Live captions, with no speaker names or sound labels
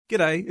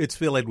G'day, it's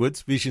Phil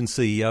Edwards, Vision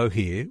CEO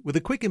here, with a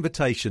quick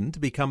invitation to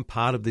become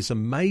part of this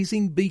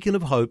amazing beacon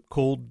of hope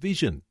called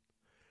Vision.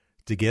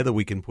 Together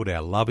we can put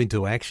our love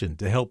into action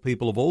to help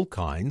people of all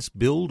kinds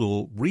build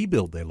or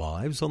rebuild their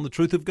lives on the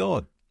truth of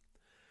God.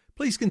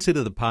 Please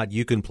consider the part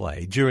you can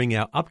play during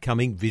our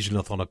upcoming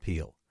Visionathon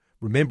appeal,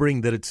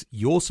 remembering that it's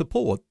your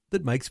support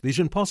that makes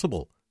Vision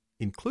possible,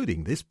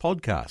 including this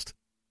podcast.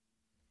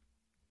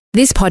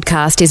 This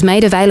podcast is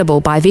made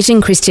available by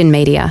Vision Christian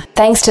Media,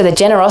 thanks to the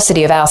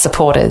generosity of our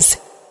supporters.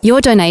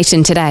 Your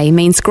donation today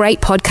means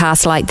great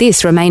podcasts like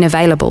this remain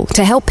available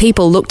to help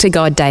people look to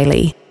God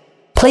daily.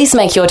 Please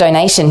make your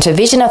donation to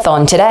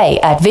Visionathon today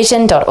at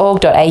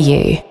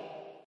vision.org.au.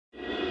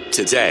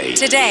 Today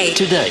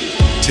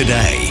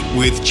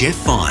with Jeff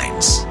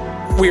Vines.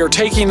 We are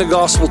taking the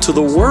gospel to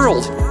the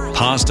world.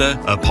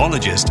 Pastor,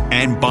 apologist,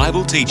 and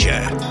Bible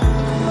teacher.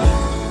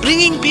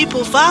 Bringing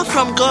people far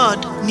from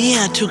God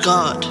near to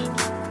God.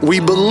 We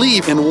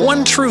believe in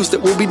one truth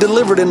that will be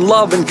delivered in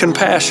love and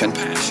compassion,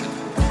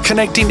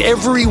 connecting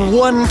every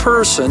one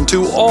person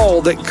to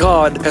all that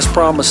God has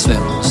promised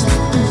them.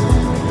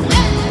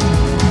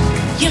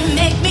 You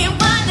make me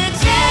wanna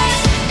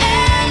dance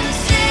and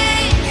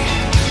sing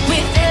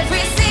with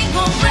every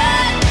single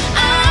breath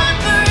I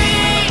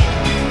breathe.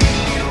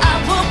 I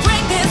will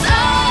bring this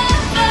offering.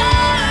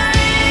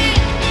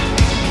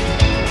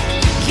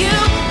 You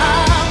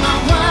are my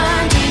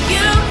wonder,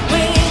 you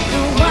with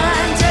the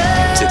wonder.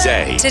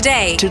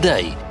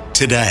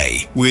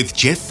 Today with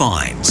Jeff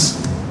Vines.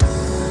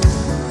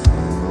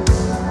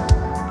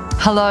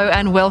 Hello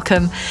and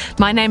welcome.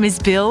 My name is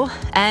Bill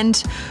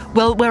and,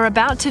 well, we're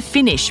about to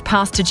finish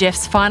Pastor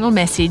Jeff's final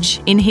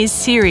message in his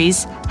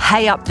series,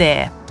 Hey Up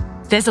There.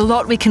 There's a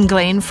lot we can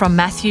glean from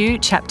Matthew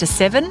chapter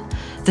 7,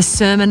 the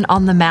Sermon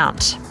on the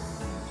Mount.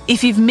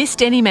 If you've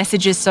missed any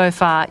messages so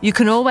far, you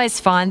can always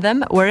find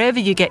them wherever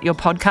you get your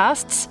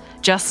podcasts.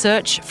 Just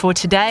search for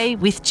Today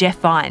with Jeff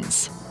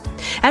Vines.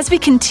 As we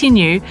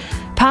continue,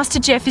 Pastor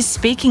Jeff is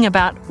speaking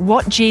about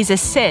what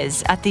Jesus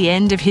says at the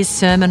end of his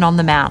Sermon on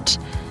the Mount.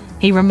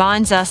 He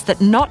reminds us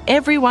that not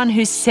everyone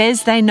who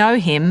says they know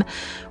him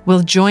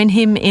will join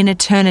him in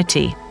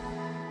eternity.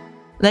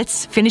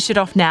 Let's finish it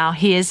off now.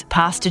 Here's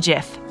Pastor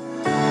Jeff.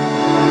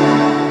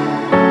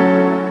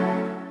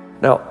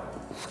 Now,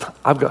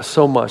 I've got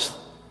so much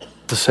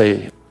to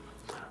say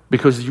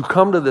because you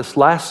come to this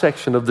last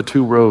section of the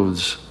two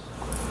roads.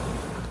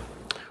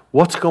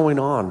 What's going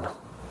on?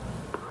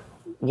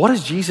 What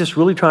is Jesus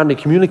really trying to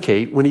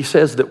communicate when he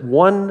says that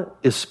one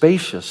is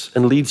spacious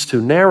and leads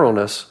to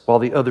narrowness while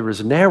the other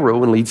is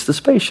narrow and leads to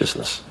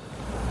spaciousness?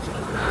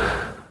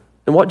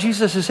 And what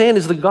Jesus is saying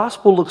is the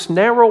gospel looks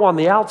narrow on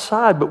the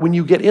outside, but when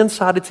you get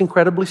inside, it's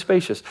incredibly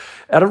spacious.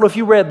 I don't know if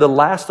you read the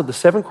last of the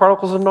 7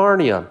 Chronicles of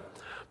Narnia,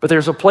 but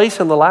there's a place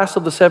in the last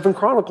of the 7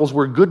 Chronicles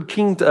where good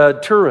King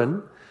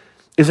Turin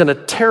is in a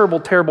terrible,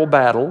 terrible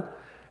battle,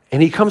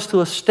 and he comes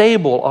to a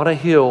stable on a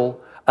hill,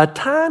 a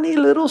tiny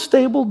little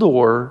stable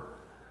door,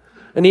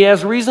 and he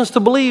has reasons to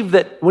believe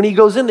that when he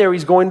goes in there,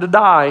 he's going to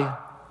die.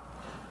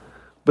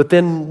 But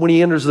then when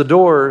he enters the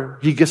door,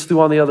 he gets through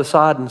on the other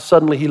side, and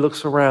suddenly he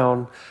looks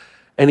around,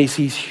 and he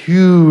sees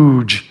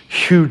huge,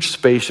 huge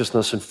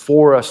spaciousness and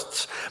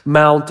forests,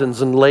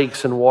 mountains and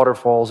lakes and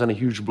waterfalls and a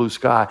huge blue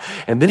sky.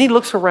 And then he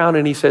looks around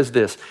and he says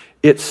this,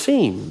 it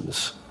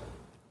seems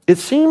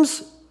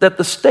that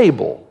the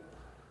stable,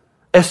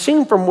 as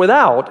seen from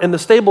without, and the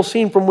stable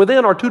seen from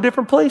within are two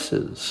different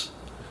places.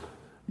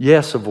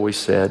 Yes, a voice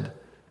said,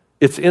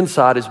 its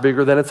inside is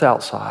bigger than its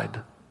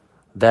outside.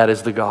 That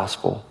is the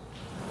gospel.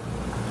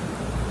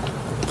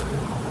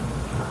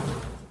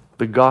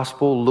 The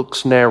gospel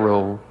looks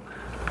narrow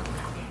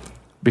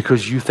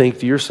because you think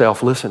to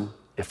yourself, listen,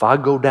 if I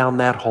go down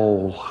that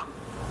hole,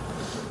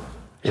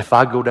 it's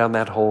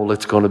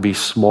going to be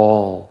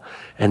small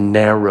and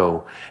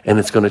narrow, and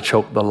it's going to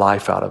choke the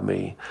life out of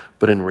me.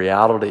 But in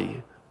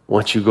reality,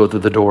 once you go through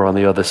the door on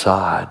the other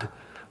side,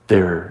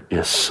 there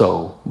is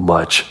so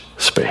much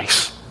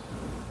space.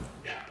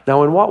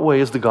 Now, in what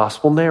way is the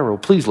gospel narrow?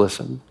 Please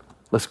listen.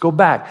 Let's go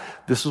back.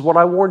 This is what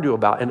I warned you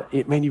about. And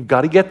man, you've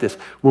got to get this.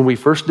 When we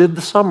first did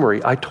the summary,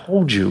 I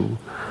told you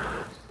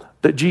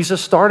that Jesus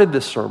started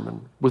this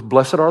sermon with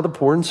blessed are the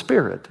poor in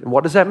spirit. And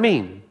what does that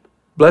mean?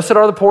 Blessed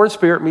are the poor in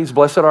spirit means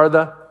blessed are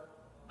the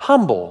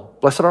humble.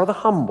 Blessed are the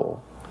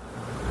humble.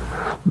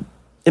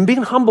 And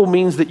being humble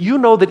means that you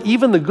know that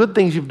even the good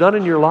things you've done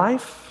in your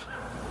life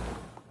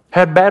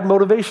had bad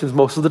motivations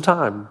most of the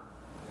time.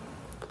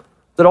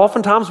 That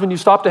oftentimes when you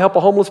stop to help a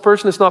homeless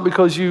person, it's not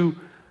because you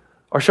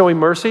are showing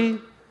mercy.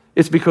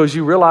 It's because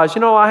you realize,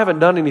 I haven't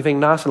done anything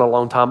nice in a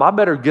long time. I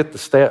better get the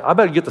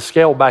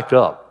scale back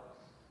up.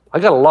 I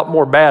got a lot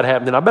more bad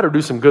happening. I better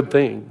do some good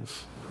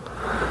things.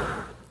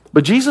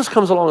 But Jesus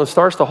comes along and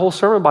starts the whole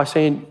sermon by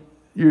saying,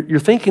 your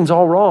thinking's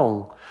all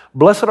wrong.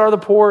 Blessed are the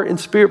poor in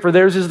spirit, for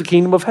theirs is the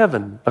kingdom of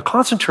heaven. Now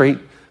concentrate,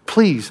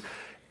 please.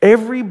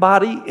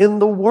 Everybody in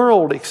the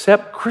world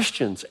except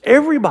Christians,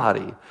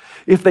 everybody,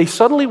 if they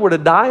suddenly were to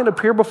die and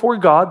appear before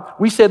God,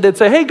 we said they'd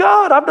say, hey,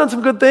 God, I've done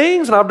some good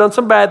things and I've done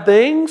some bad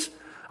things.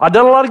 I've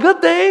done a lot of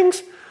good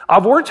things.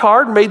 I've worked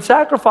hard and made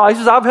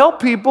sacrifices. I've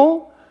helped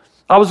people.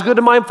 I was good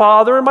to my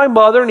father and my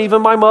mother and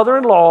even my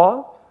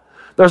mother-in-law.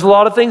 There's a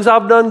lot of things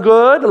I've done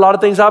good, a lot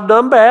of things I've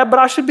done bad, but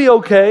I should be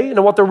okay.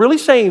 And what they're really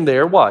saying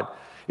there, what?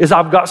 Is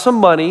I've got some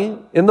money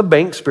in the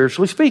bank,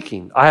 spiritually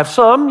speaking. I have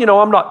some,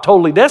 I'm not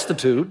totally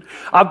destitute.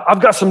 I've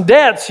got some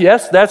debts,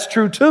 yes, that's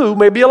true too.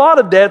 Maybe a lot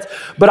of debts,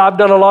 but I've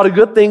done a lot of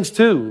good things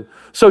too.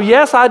 So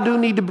yes, I do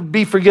need to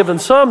be forgiven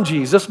some,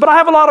 Jesus, but I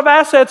have a lot of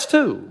assets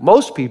too.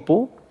 Most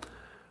people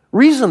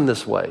reason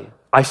this way.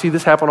 I see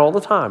this happen all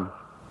the time.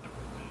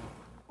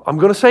 I'm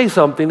going to say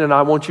something and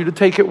I want you to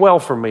take it well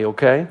from me,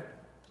 okay?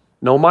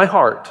 Know my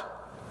heart.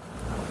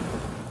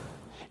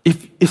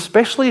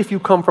 Especially if you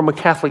come from a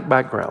Catholic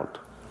background.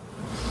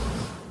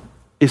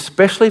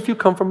 Especially if you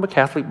come from a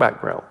Catholic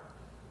background.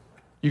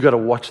 You got to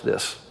watch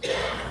this.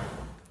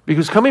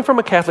 Because coming from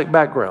a Catholic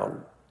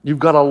background, you've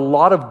got a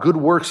lot of good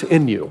works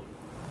in you.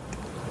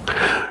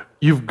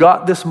 You've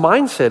got this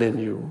mindset in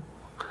you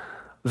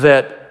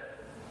that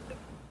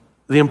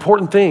the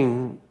important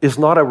thing is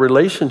not a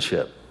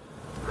relationship,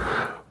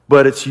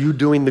 but it's you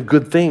doing the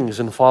good things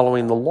and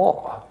following the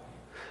law.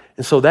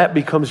 And so that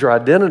becomes your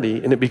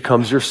identity and it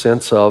becomes your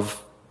sense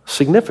of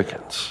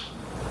significance.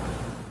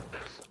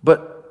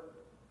 But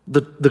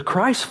the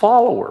Christ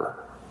follower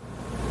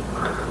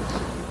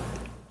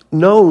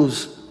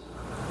knows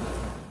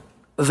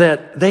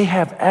that they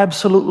have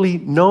absolutely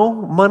no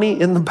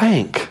money in the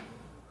bank,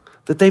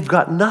 that they've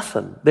got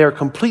nothing. They are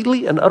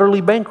completely and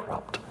utterly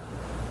bankrupt.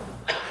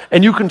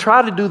 And you can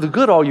try to do the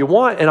good all you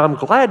want, and I'm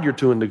glad you're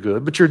doing the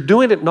good, but you're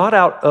doing it not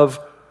out of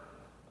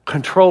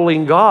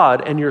controlling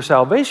God and your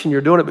salvation.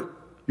 You're doing it, but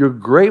you're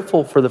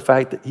grateful for the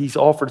fact that He's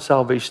offered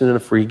salvation in a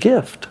free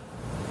gift.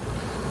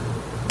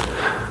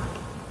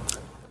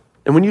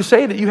 And when you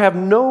say that you have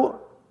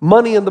no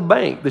money in the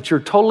bank, that you're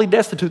totally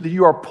destitute, that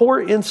you are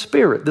poor in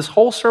spirit, this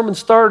whole sermon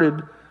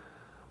started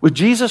with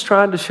Jesus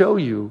trying to show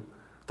you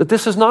that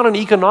this is not an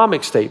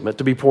economic statement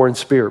to be poor in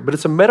spirit, but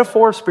it's a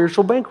metaphor of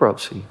spiritual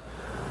bankruptcy.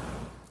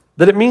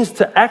 That it means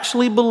to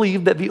actually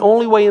believe that the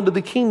only way into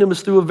the kingdom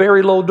is through a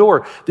very low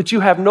door, that you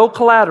have no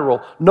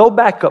collateral, no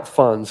backup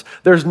funds.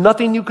 There's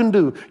nothing you can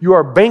do. You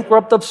are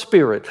bankrupt of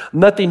spirit.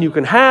 Nothing you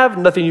can have,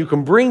 nothing you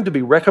can bring to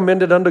be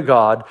recommended unto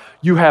God.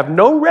 You have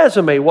no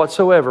resume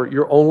whatsoever.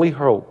 Your only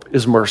hope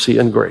is mercy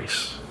and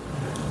grace.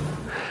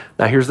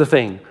 Now here's the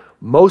thing.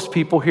 Most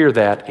people hear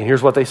that, and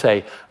here's what they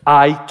say: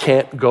 I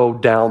can't go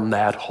down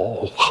that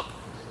hole.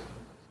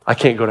 I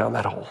can't go down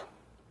that hole.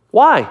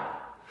 Why?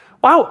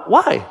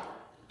 Why?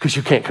 Because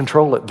you can't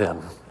control it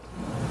then.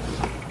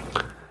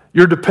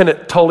 You're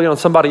dependent totally on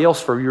somebody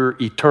else for your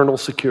eternal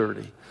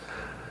security.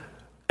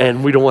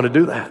 And we don't want to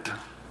do that.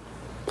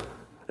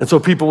 And so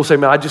people will say,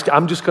 man,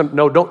 I'm just going to,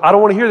 no, I don't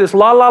want to hear this.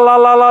 La, la, la,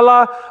 la, la,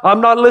 la.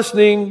 I'm not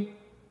listening.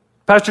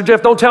 Pastor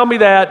Jeff, don't tell me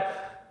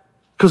that,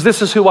 because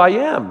this is who I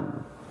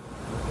am.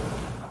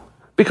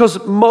 Because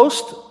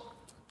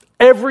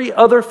every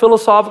other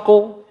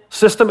philosophical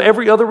system,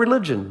 every other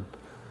religion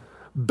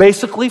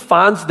basically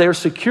finds their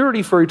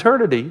security for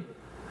eternity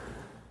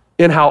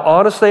in how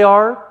honest they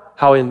are,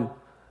 how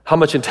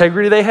much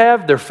integrity they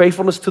have, their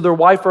faithfulness to their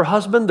wife or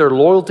husband, their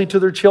loyalty to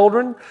their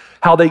children,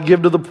 how they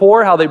give to the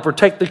poor, how they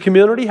protect the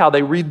community, how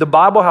they read the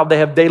Bible, how they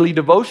have daily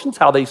devotions,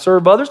 how they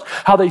serve others,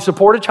 how they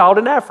support a child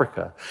in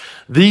Africa.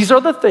 These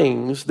are the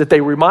things that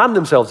they remind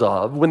themselves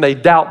of when they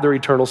doubt their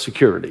eternal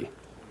security.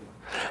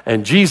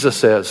 And Jesus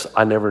says,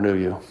 I never knew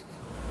you.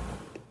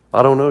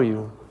 I don't know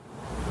you.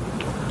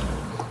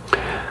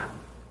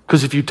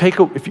 Because if you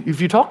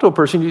talk to a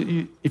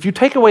person, if you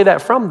take away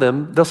that from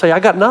them, they'll say, I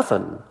got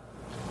nothing.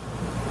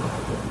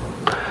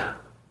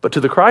 But to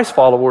the Christ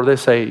follower, they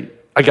say,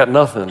 I got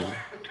nothing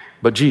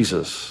but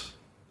Jesus.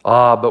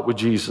 But with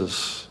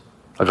Jesus,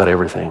 I got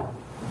everything.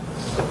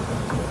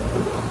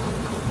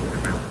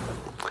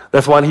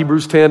 That's why in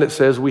Hebrews 10 it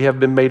says, we have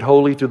been made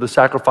holy through the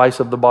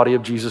sacrifice of the body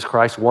of Jesus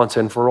Christ once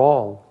and for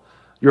all.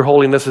 Your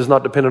holiness is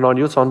not dependent on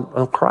you, it's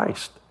on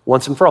Christ.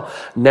 Once and for all.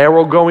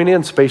 Narrow going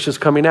in, spacious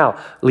coming out.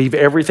 Leave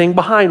everything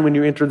behind when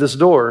you enter this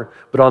door,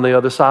 but on the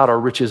other side are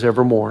riches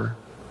evermore.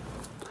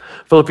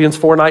 Philippians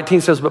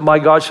 4:19 says, but my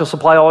God shall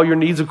supply all your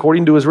needs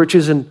according to His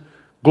riches and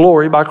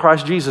glory by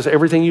Christ Jesus.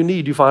 Everything you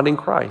need, you find in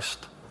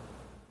Christ.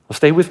 Well,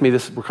 stay with me.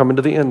 We're coming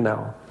to the end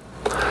now.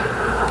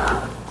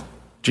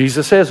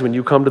 Jesus says, when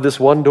you come to this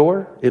one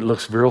door, it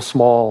looks real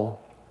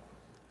small.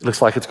 It looks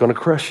like it's going to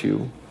crush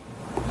you.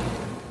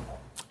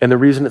 And the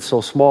reason it's so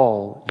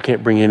small, you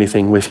can't bring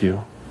anything with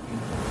you.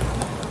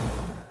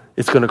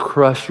 It's going to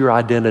crush your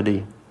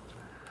identity.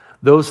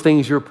 Those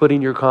things you're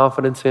putting your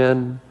confidence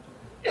in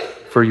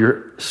for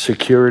your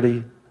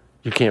security,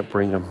 you can't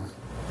bring them.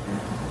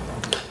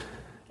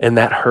 And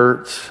that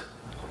hurts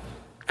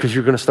because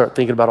you're going to start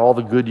thinking about all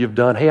the good you've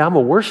done. Hey, I'm a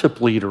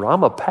worship leader.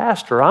 I'm a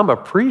pastor. I'm a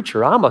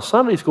preacher. I'm a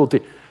Sunday school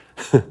teacher.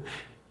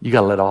 You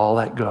got to let all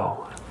that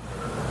go.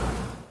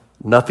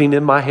 Nothing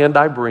in my hand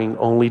I bring,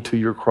 only to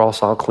your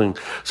cross I'll cling.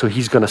 So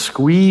He's going to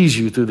squeeze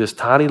you through this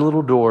tiny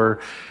little door,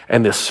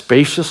 and this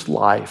spacious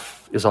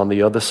life is on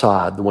the other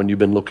side, the one you've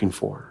been looking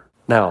for.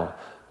 Now,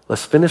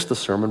 let's finish the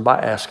sermon by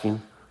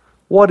asking,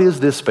 What is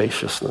this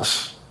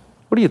spaciousness?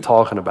 What are you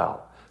talking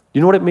about?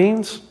 You know what it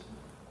means?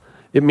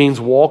 It means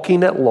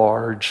walking at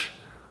large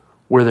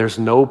where there's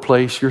no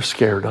place you're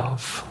scared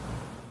of.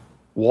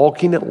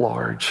 Walking at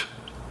large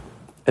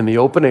in the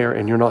open air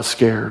and you're not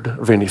scared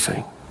of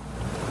anything.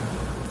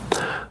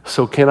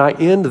 So can I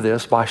end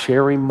this by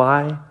sharing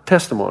my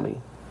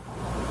testimony?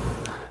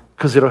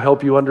 Because it'll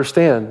help you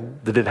understand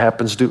that it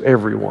happens to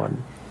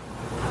everyone.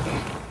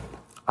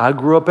 I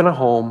grew up in a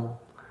home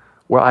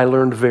where I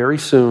learned very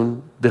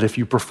soon that if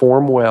you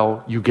perform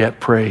well, you get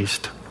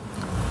praised.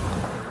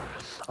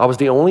 I was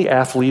the only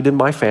athlete in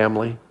my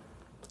family,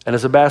 and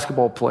as a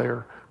basketball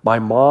player, my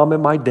mom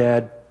and my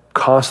dad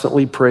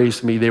constantly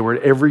praised me. They were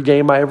at every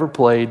game I ever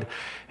played,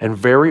 and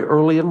very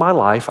early in my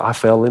life, I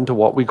fell into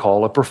what we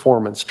call a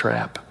performance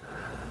trap.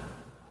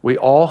 We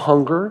all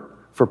hunger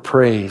for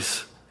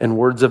praise and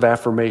words of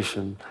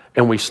affirmation,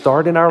 and we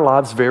start in our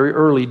lives very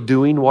early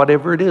doing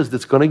whatever it is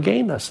that's going to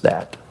gain us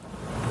that.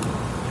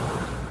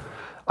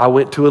 I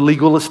went to a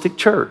legalistic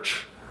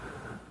church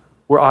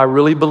where I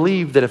really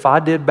believed that if I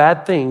did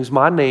bad things,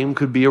 my name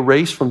could be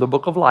erased from the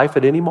book of life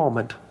at any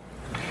moment.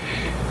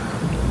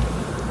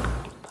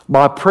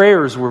 My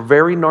prayers were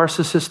very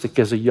narcissistic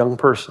as a young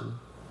person.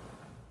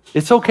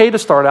 It's okay to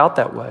start out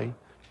that way.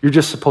 You're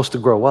just supposed to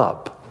grow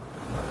up.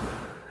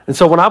 And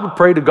so when I would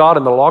pray to God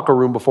in the locker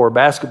room before a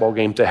basketball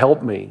game to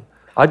help me,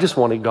 I just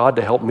wanted God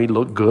to help me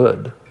look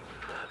good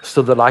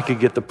so that I could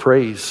get the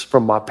praise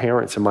from my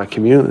parents and my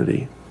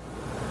community.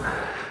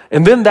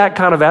 And then that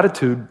kind of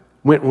attitude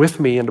went with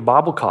me into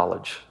Bible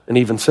college and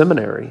even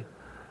seminary.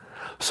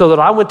 So that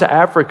I went to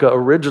Africa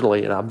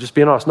originally, and I'm just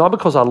being honest, not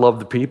because I love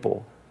the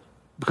people,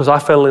 because I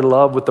fell in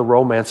love with the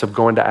romance of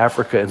going to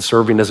Africa and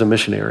serving as a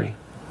missionary.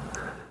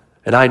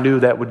 And I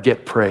knew that would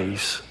get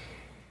praise.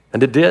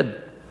 And it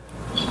did.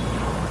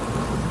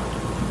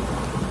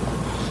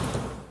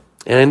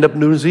 And I ended up in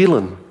New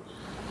Zealand.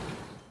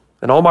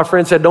 And all my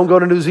friends said, don't go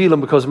to New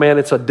Zealand because, man,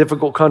 it's a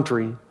difficult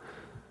country.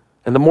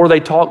 And the more they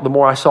talked, the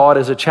more I saw it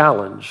as a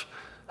challenge.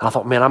 And I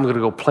thought, man, I'm going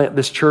to go plant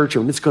this church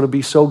and it's going to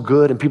be so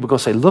good. And people are going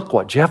to say, look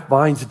what Jeff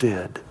Vines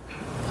did.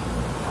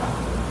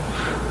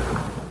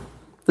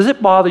 Does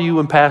it bother you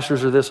when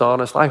pastors are this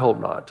honest? I hope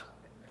not.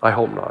 I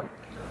hope not.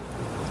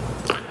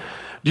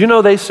 Do you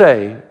know they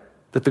say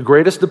that the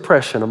greatest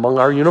depression among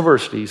our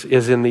universities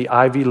is in the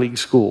Ivy League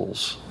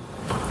schools?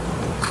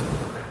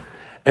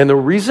 And the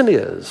reason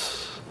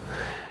is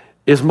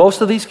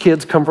most of these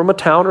kids come from a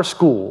town or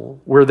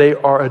school where they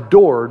are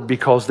adored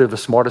because they're the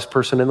smartest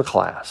person in the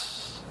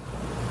class.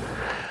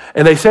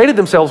 And they say to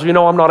themselves, you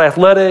know, I'm not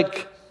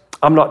athletic,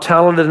 I'm not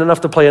talented enough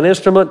to play an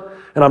instrument,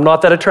 and I'm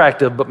not that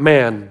attractive, but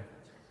man,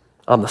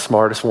 I'm the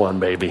smartest one,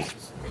 baby.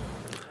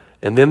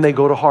 And then they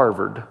go to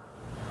Harvard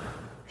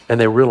and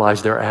they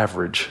realize they're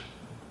average.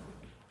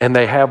 And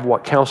they have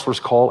what counselors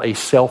call a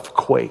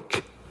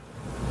self-quake.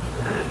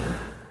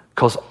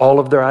 Because all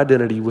of their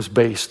identity was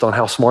based on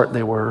how smart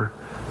they were.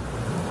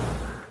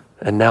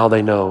 And now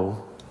they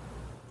know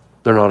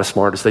they're not as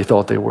smart as they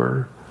thought they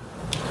were.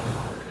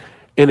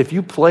 And if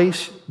you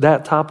place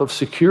that type of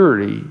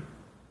security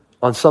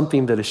on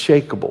something that is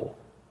shakeable,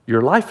 your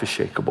life is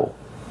shakeable.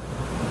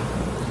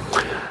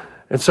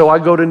 And so I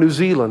go to New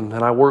Zealand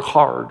and I work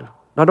hard.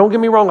 Now don't get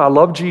me wrong, I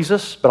love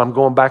Jesus, but I'm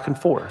going back and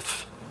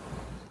forth.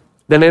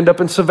 Then I end up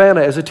in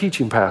Savannah as a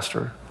teaching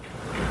pastor.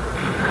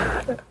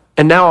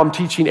 And now I'm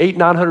teaching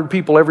 800-900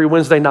 people every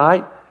Wednesday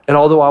night. And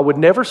although I would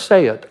never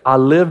say it, I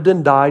lived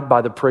and died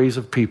by the praise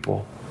of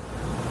people.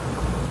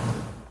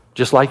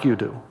 Just like you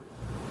do.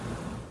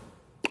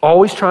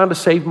 Always trying to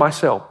save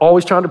myself.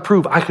 Always trying to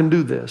prove I can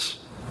do this.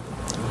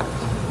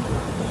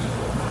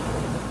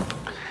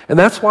 And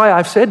that's why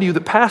I've said to you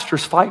that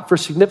pastors fight for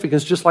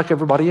significance just like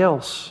everybody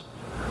else.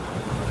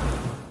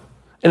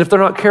 And if they're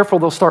not careful,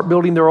 they'll start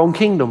building their own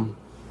kingdom.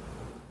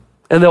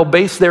 And they'll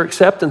base their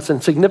acceptance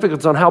and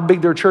significance on how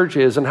big their church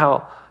is and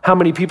how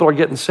many people are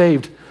getting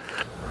saved.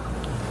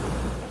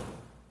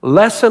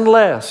 Less and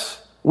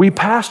less, we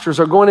pastors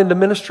are going into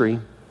ministry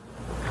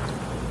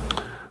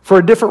for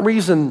a different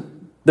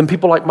reason than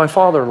people like my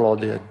father-in-law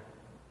did.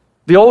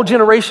 The old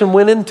generation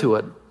went into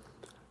it.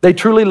 They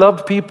truly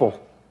loved people.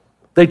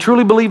 They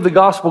truly believed the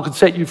gospel could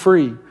set you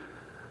free.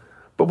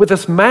 But with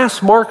this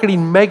mass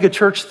marketing mega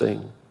church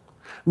thing,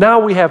 now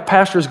we have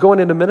pastors going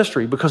into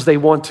ministry because they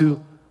want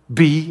to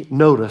be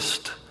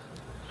noticed.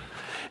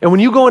 And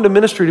when you go into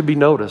ministry to be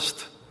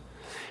noticed,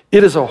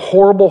 it is a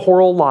horrible,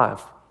 horrible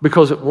life.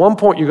 Because at one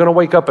point you're going to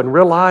wake up and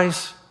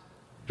realize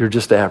you're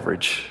just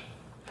average.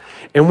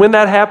 And when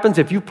that happens,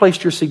 if you've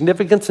placed your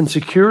significance and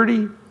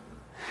security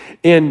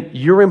in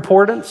your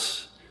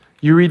importance,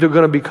 you're either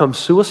going to become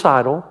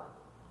suicidal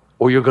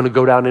or you're going to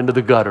go down into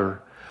the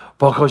gutter.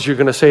 Because you're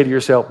going to say to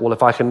yourself, well,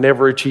 if I can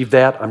never achieve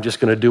that, I'm just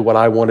going to do what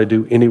I want to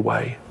do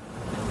anyway.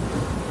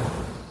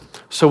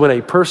 So when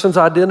a person's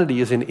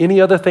identity is in any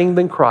other thing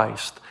than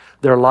Christ,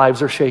 their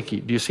lives are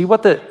shaky. Do you see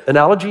what the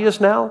analogy is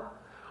now?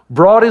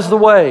 Broad is the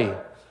way.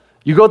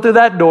 You go through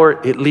that door,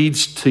 it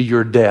leads to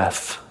your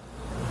death.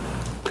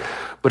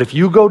 But if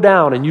you go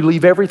down and you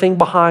leave everything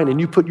behind and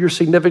you put your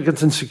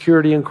significance and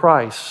security in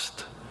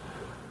Christ,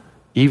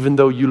 even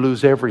though you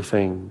lose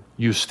everything,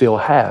 you still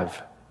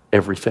have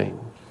everything.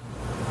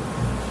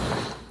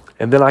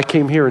 And then I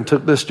came here and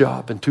took this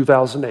job in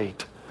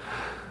 2008.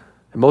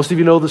 And most of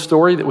you know the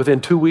story that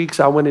within 2 weeks,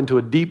 I went into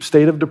a deep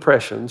state of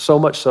depression, so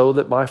much so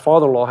that my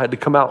father-in-law had to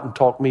come out and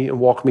talk me and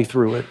walk me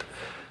through it.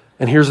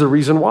 And here's the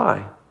reason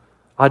why.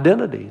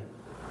 Identity.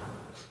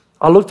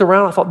 I looked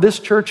around, I thought, this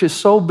church is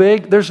so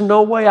big, there's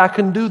no way I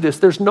can do this.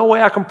 There's no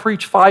way I can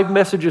preach 5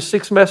 messages,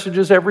 6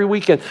 messages every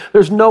weekend.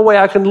 There's no way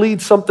I can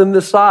lead something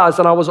this size,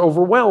 and I was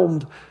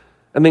overwhelmed.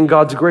 And then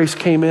God's grace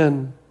came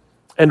in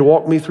and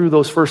walked me through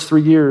those first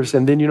 3 years,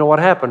 and then you know what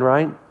happened,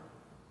 right?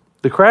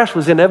 The crash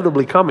was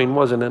inevitably coming,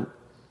 wasn't it?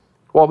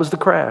 What was the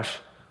crash?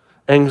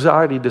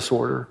 Anxiety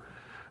disorder.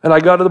 And I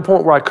got to the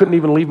point where I couldn't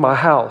even leave my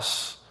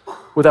house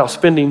without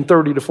spending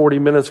 30 to 40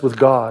 minutes with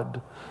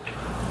God.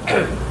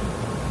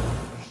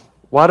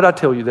 Why did I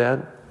tell you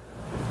that?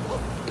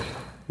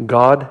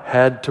 God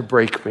had to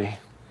break me.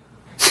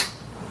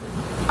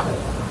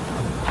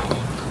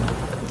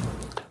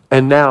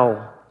 And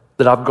now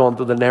that I've gone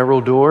through the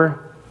narrow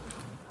door,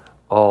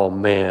 oh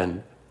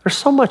man, there's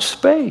so much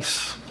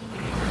space.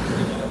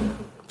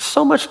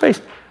 So much space.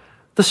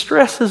 The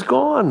stress is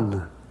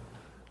gone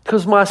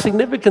because my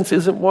significance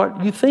isn't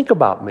what you think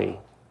about me.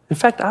 In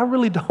fact, I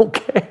really don't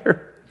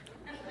care.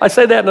 I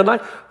say that in the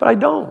night, but I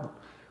don't.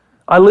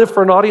 I live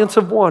for an audience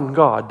of one,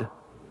 God.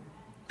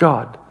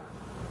 God.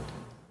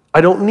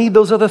 I don't need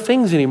those other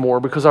things anymore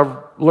because I've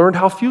learned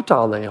how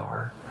futile they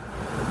are.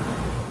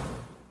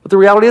 But the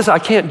reality is I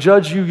can't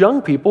judge you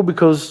young people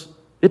because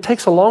it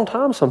takes a long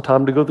time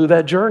sometime to go through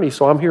that journey,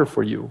 so I'm here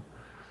for you.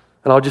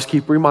 And I'll just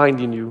keep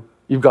reminding you,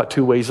 you've got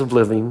 2 ways of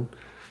living.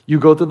 You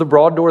go through the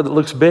broad door that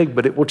looks big,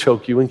 but it will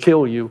choke you and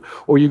kill you.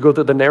 Or you go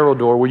through the narrow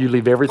door where you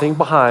leave everything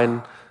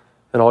behind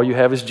and all you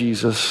have is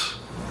Jesus.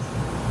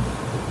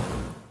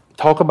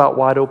 Talk about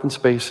wide open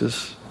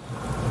spaces.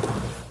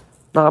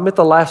 Now, I'm at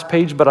the last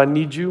page, but I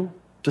need you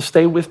to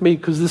stay with me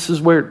because this is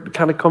where it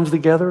kind of comes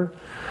together.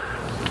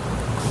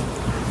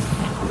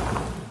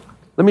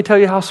 Let me tell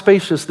you how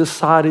spacious this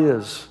side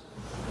is.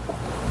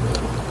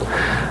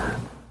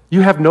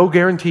 You have no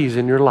guarantees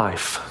in your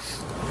life.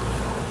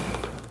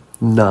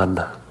 None.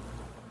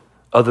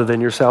 Other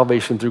than your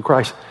salvation through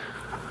Christ.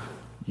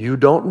 You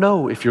don't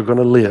know if you're going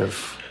to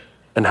live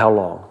and how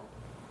long.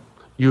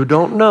 You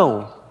don't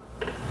know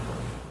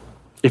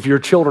if your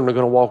children are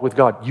going to walk with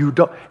God. You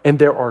don't. And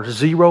there are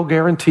 0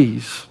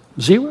 guarantees.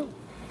 0.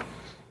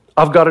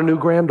 I've got a new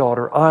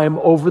granddaughter. I'm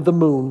over the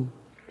moon.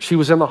 She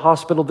was in the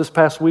hospital this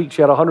past week.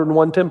 She had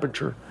 101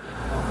 temperature.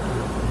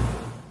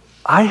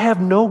 I have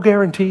no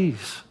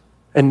guarantees,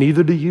 and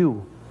neither do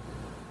you.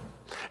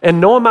 And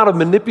no amount of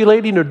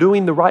manipulating or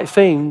doing the right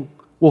thing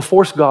will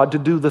force God to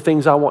do the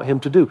things I want him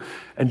to do.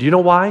 And do you know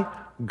why?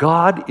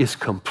 God is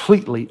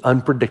completely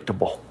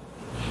unpredictable.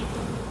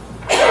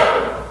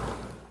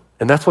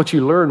 And that's what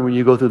you learn when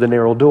you go through the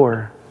narrow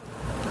door.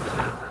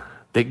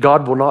 That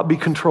God will not be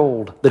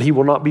controlled, that he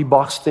will not be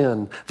boxed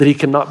in, that he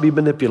cannot be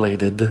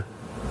manipulated,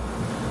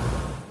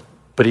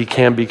 but he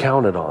can be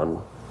counted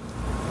on.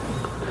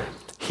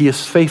 He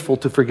is faithful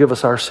to forgive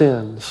us our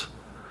sins,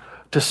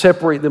 to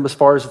separate them as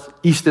far as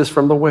east is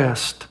from the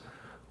west,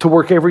 to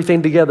work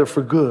everything together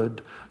for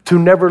good, to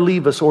never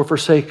leave us or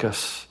forsake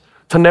us,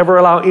 to never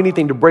allow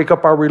anything to break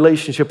up our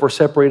relationship or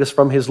separate us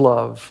from his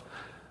love.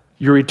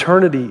 Your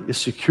eternity is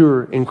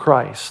secure in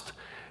Christ.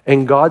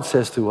 And God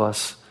says to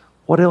us,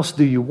 what else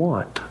do you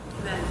want?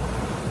 Amen.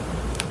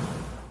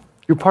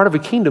 You're part of a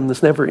kingdom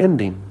that's never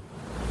ending.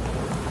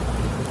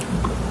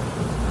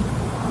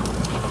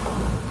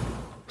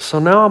 So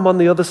now I'm on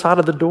the other side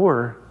of the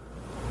door.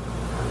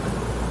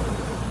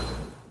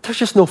 There's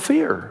just no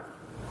fear.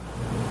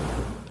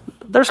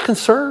 There's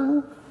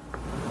concern.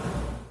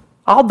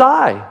 I'll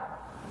die.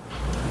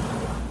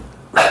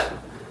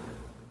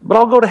 But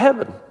I'll go to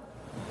heaven.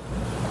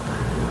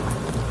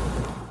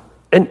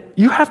 And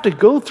you have to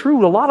go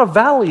through a lot of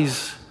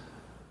valleys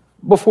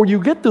before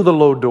you get through the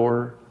low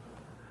door.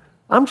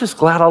 I'm just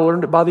glad I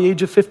learned it by the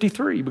age of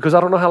 53 because I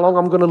don't know how long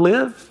I'm going to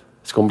live.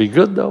 It's going to be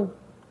good, though.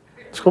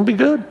 It's going to be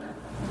good.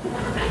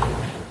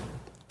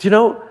 Do you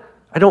know,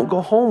 I don't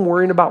go home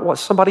worrying about what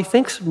somebody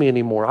thinks of me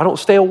anymore. I don't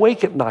stay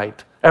awake at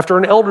night after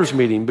an elders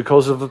meeting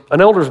because of an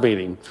elders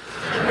meeting.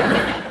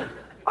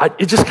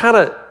 It just kind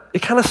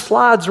of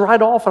slides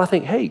right off, and I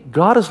think, hey,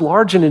 God is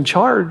large and in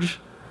charge.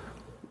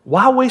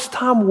 Why waste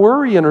time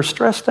worrying or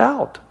stressed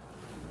out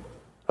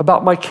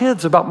about my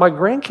kids, about my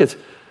grandkids?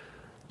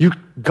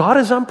 God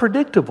is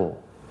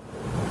unpredictable.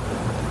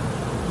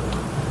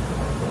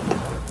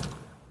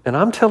 And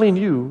I'm telling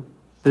you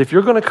that if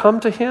you're going to come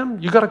to him,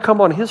 you got to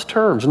come on his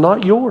terms,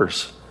 not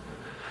yours.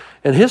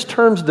 And his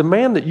terms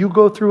demand that you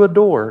go through a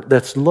door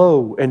that's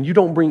low and you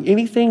don't bring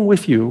anything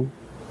with you.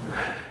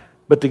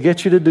 But to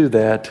get you to do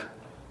that,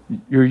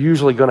 you're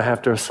usually going to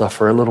have to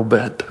suffer a little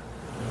bit.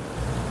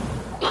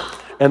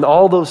 And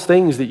all those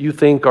things that you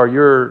think are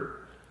your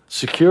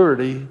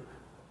security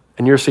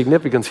and your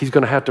significance, he's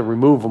going to have to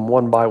remove them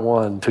one by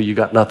one until you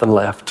got nothing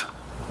left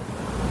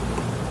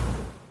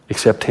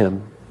except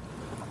him.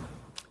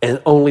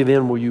 And only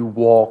then will you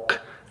walk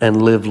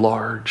and live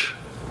large.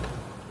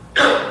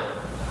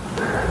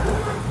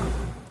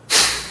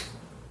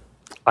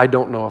 I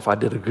don't know if I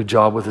did a good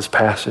job with this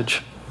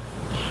passage.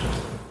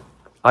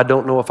 I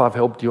don't know if I've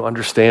helped you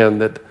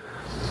understand that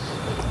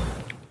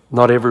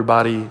not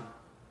everybody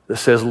that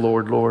says,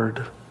 Lord,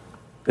 Lord,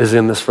 is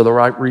in this for the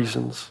right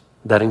reasons.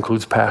 That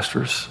includes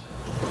pastors.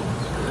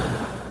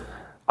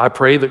 I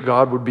pray that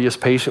God would be as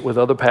patient with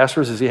other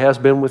pastors as he has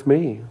been with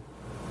me.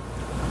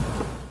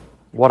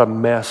 What a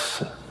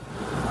mess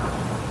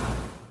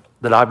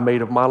that I've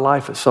made of my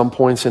life at some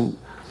points, and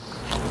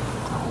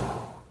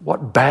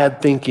what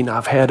bad thinking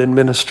I've had in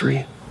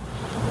ministry.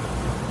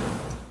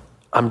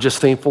 I'm just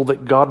thankful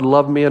that God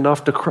loved me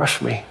enough to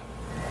crush me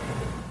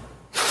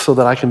so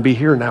that I can be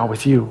here now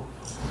with you.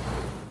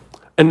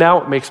 And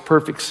now it makes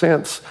perfect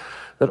sense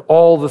that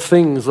all the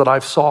things that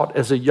I've sought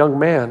as a young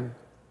man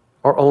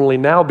are only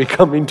now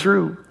becoming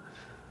true,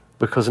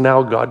 because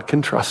now God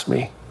can trust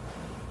me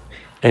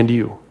and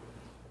you.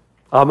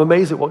 I'm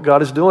amazed at what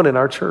God is doing in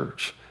our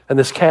church and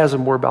this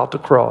chasm we're about to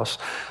cross,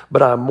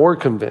 but I'm more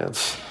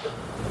convinced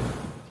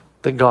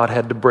that God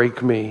had to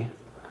break me,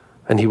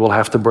 and he will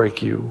have to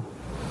break you.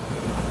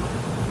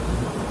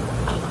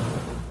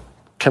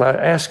 Can I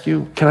ask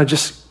you, can I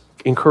just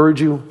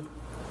encourage you?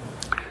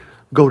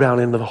 Go down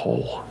into the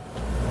hole.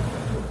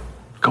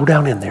 Go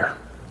down in there.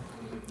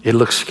 It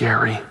looks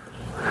scary.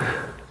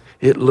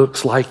 It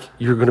looks like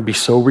you're going to be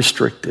so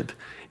restricted.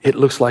 It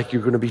looks like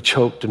you're going to be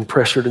choked and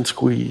pressured and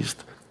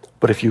squeezed.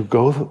 But if you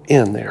go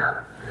in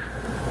there,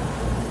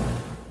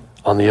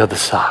 on the other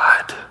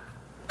side,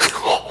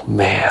 oh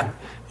man,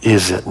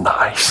 is it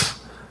nice?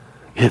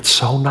 It's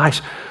so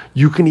nice.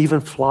 You can even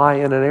fly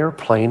in an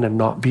airplane and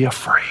not be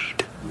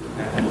afraid.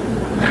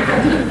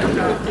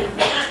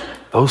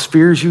 Those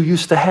fears you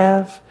used to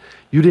have,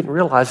 you didn't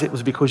realize it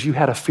was because you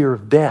had a fear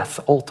of death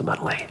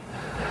ultimately.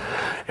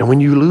 And when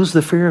you lose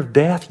the fear of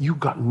death, you've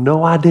got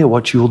no idea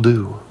what you'll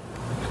do.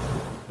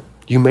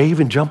 You may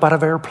even jump out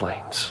of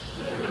airplanes.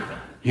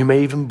 You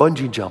may even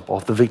bungee jump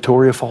off the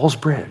Victoria Falls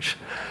Bridge.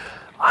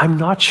 I'm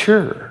not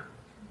sure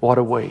what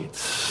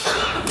awaits.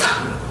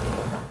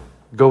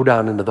 Go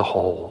down into the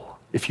hole.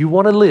 If you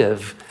want to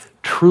live,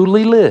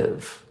 truly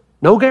live,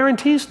 no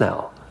guarantees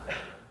now,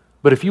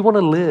 but if you want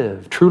to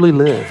live, truly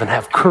live, and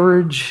have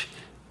courage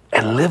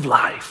and live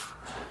life,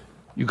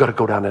 you got to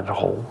go down in the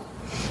hole.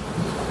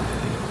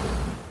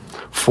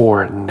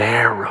 For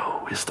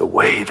narrow is the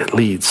way that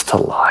leads to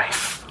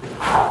life,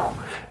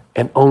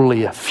 and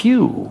only a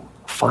few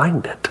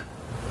find it.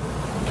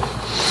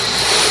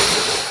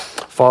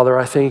 Father,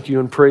 I thank you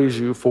and praise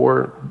you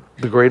for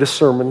the greatest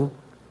sermon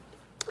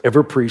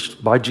ever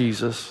preached by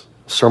Jesus,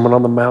 Sermon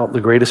on the Mount,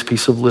 the greatest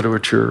piece of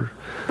literature.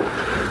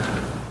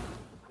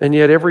 And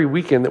yet every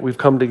weekend that we've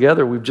come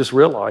together, we've just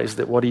realized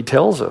that what he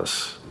tells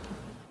us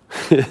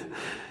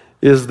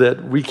is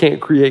that we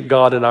can't create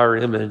God in our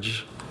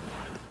image,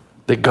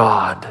 that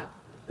God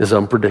is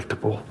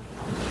unpredictable.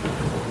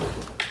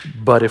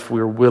 But if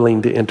we're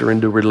willing to enter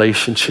into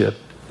relationship,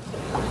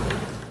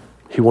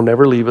 he will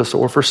never leave us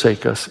or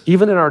forsake us.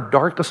 Even in our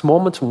darkest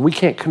moments when we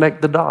can't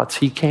connect the dots,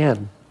 he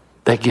can.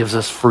 That gives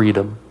us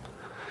freedom.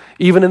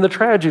 Even in the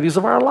tragedies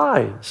of our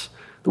lives,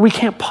 we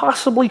can't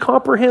possibly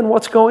comprehend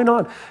what's going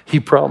on, he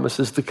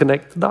promises to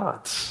connect the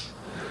dots.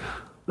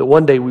 That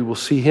one day we will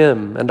see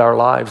him and our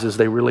lives as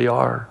they really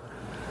are,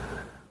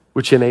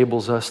 which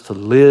enables us to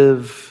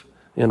live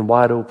in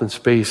wide open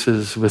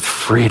spaces with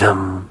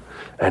freedom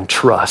and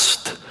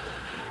trust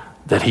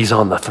that he's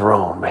on the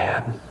throne,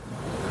 man.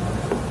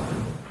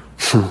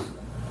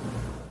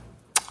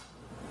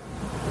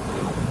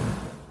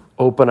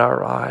 Open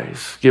our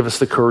eyes. Give us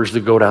the courage to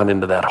go down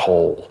into that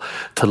hole,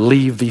 to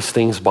leave these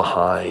things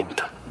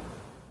behind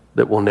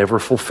that we'll never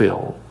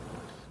fulfill,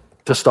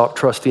 to stop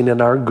trusting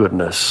in our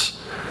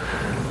goodness,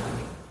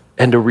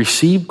 and to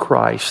receive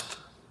Christ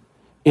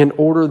in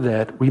order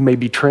that we may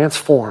be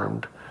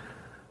transformed,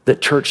 that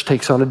church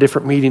takes on a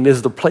different meaning,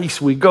 is the place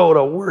we go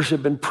to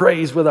worship and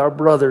praise with our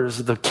brothers,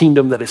 the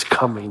kingdom that is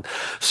coming.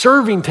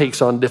 Serving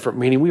takes on different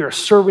meaning. We are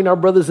serving our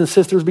brothers and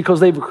sisters because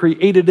they were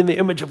created in the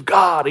image of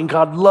God, and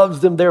God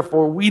loves them,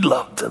 therefore we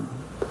love them.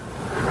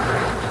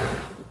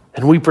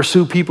 And we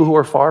pursue people who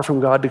are far from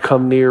God to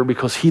come near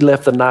because he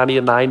left the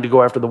 99 to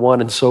go after the one,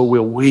 and so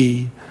will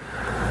we.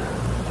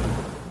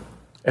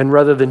 And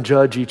rather than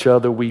judge each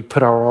other, we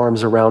put our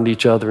arms around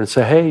each other and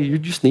say, hey, you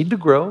just need to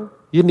grow.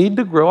 You need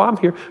to grow. I'm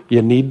here.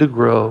 You need to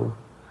grow.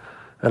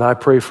 And I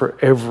pray for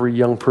every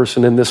young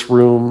person in this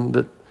room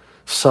that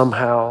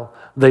somehow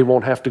they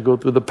won't have to go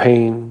through the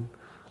pain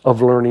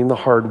of learning the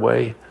hard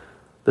way,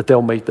 that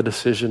they'll make the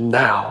decision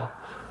now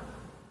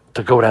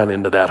to go down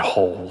into that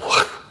hole.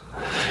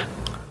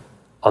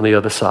 On the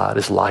other side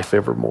is life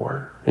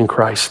evermore. In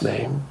Christ's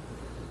name,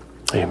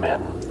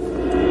 amen.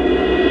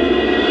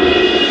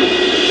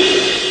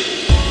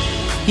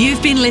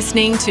 You've been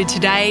listening to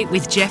Today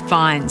with Jeff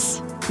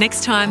Vines.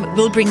 Next time,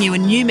 we'll bring you a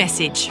new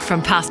message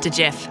from Pastor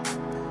Jeff.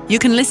 You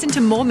can listen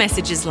to more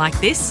messages like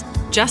this.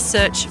 Just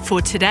search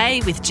for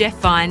Today with Jeff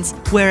Vines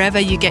wherever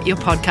you get your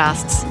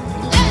podcasts.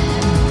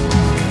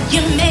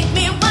 You make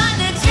me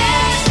wanna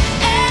dance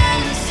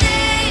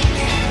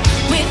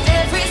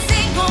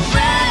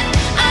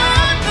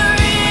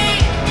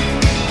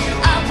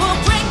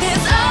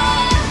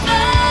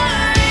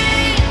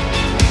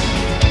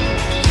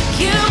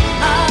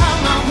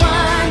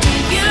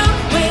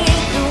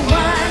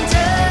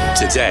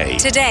Today.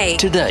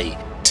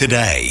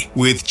 Today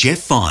with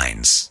Jeff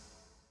Vines.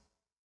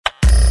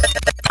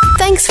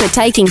 Thanks for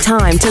taking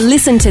time to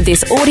listen to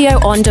this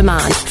audio on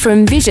demand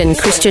from Vision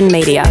Christian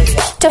Media.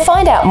 To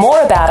find out more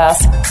about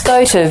us,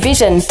 go to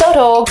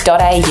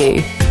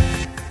vision.org.au.